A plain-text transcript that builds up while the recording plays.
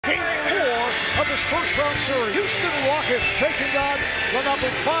of his first-round series. Houston Rockets taking on the number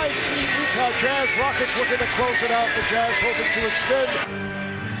 5 seed Utah Jazz. Rockets looking to close it out. The Jazz hoping to extend.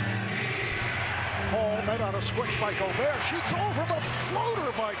 Paul made on a switch by Gobert. Shoots over the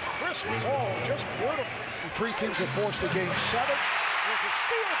floater by Chris Paul. Just beautiful. The three teams have forced the game 7. There's a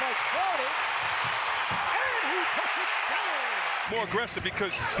steal by Crowder. And he puts it down. More aggressive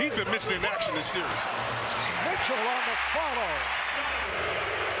because he's been missing in action this series. Mitchell on the follow.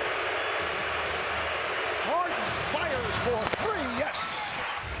 Harden fires for 3, yes.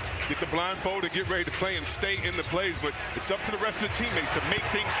 Get the blindfold and get ready to play and stay in the plays, but it's up to the rest of the teammates to make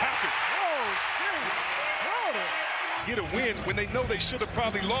things happen. Oh, Crowder. Get a win when they know they should have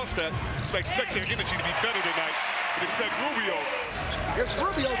probably lost that. So I expect their energy to be better tonight. And expect Rubio. Here's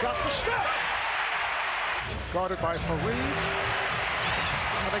Rubio got the step. Guarded by Fareed.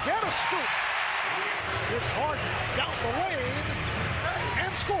 And again a scoop. Here's Harden down the lane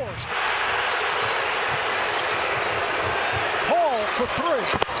and scores. Paul for 3.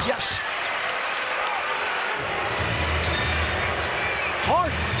 Yes.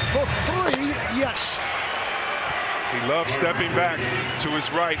 Harden for 3. Yes. He loves stepping back to his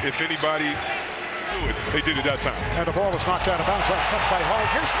right. If anybody knew it, they did it that time. And the ball was knocked out of bounds. Last touch by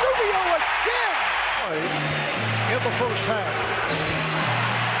Harden. Here's Rubio again. In the first half.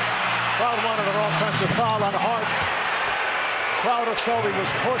 Crowder wanted an offensive foul on Harden. Crowder felt he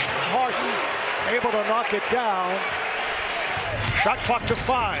was pushed. Harden able to knock it down. Shot clock to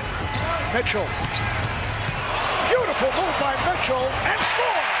 5. Mitchell. Beautiful move by Mitchell and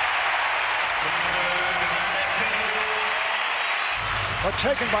score. But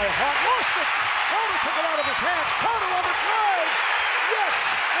taken by Harden. Lost it. Crowder took it out of his hands. Crowder on the drive. Yes,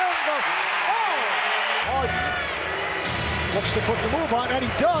 and the foul. Harden looks to put the move on, and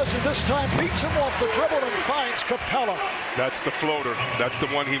he does, and this time beats him off the dribble and finds Capella. That's the floater. That's the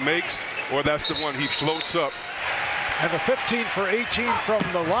one he makes, or that's the one he floats up. And the 15 for 18 from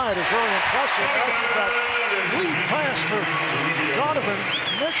the line is very impressive. This is that lead pass for Donovan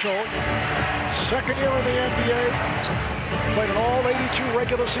Mitchell. Second year in the NBA. Played in all 82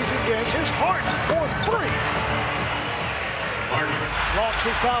 regular season games. Here's Harden for 3. Harden lost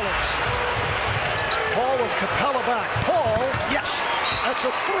his balance. Paul with Capella back. Paul, yes, that's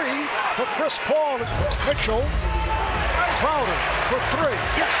a 3 for Chris Paul. Mitchell, Crowder for 3,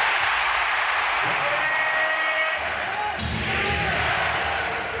 yes.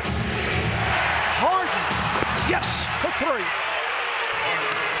 Harden, yes, for 3.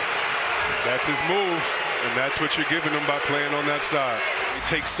 That's his move, and that's what you're giving him by playing on that side. It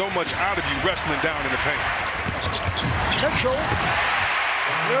takes so much out of you wrestling down in the paint. Mitchell,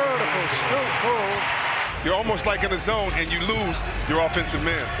 beautiful scoop move. You're almost like in a zone, and you lose your offensive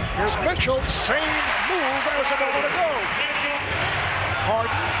man. Here's Mitchell, same move as a moment ago.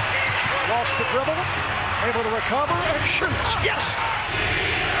 Harden lost the dribble, able to recover and shoots. Yes!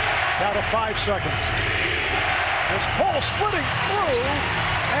 Down to 5 seconds. There's Paul splitting through,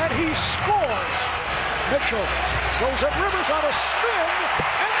 and he scores. Mitchell goes at Rivers on a spin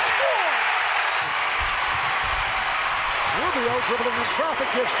and scores. Rubio dribbling in traffic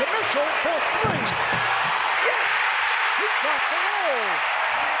gives to Mitchell for 3. Yes! He got the roll.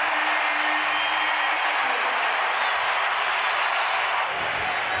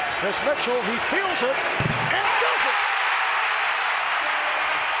 Here's Mitchell, he feels it and does it.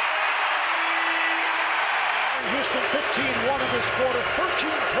 Houston 15-1 in this quarter, 13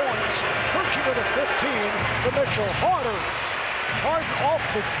 points, 13 of the 15 for Mitchell. Harden off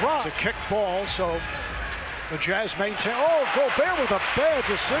the drop. It's a kick ball, so the Jazz maintain. Oh, Gobert with a bad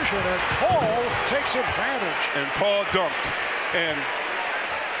decision, and Paul takes advantage. And Paul dunked, and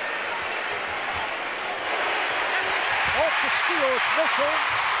off the steal, it's Mitchell.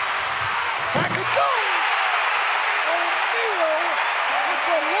 Back it goes! O'Neal with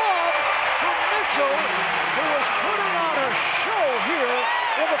the lob from Mitchell, who is putting on a show here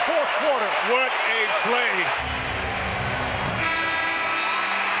in the fourth quarter. what a play.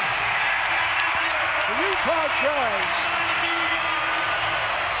 The Utah Jazz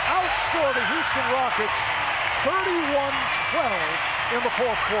outscored the Houston Rockets 31-12 in the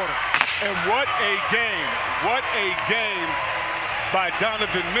fourth quarter. And what a game. What a game by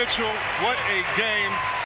Donovan Mitchell. What a game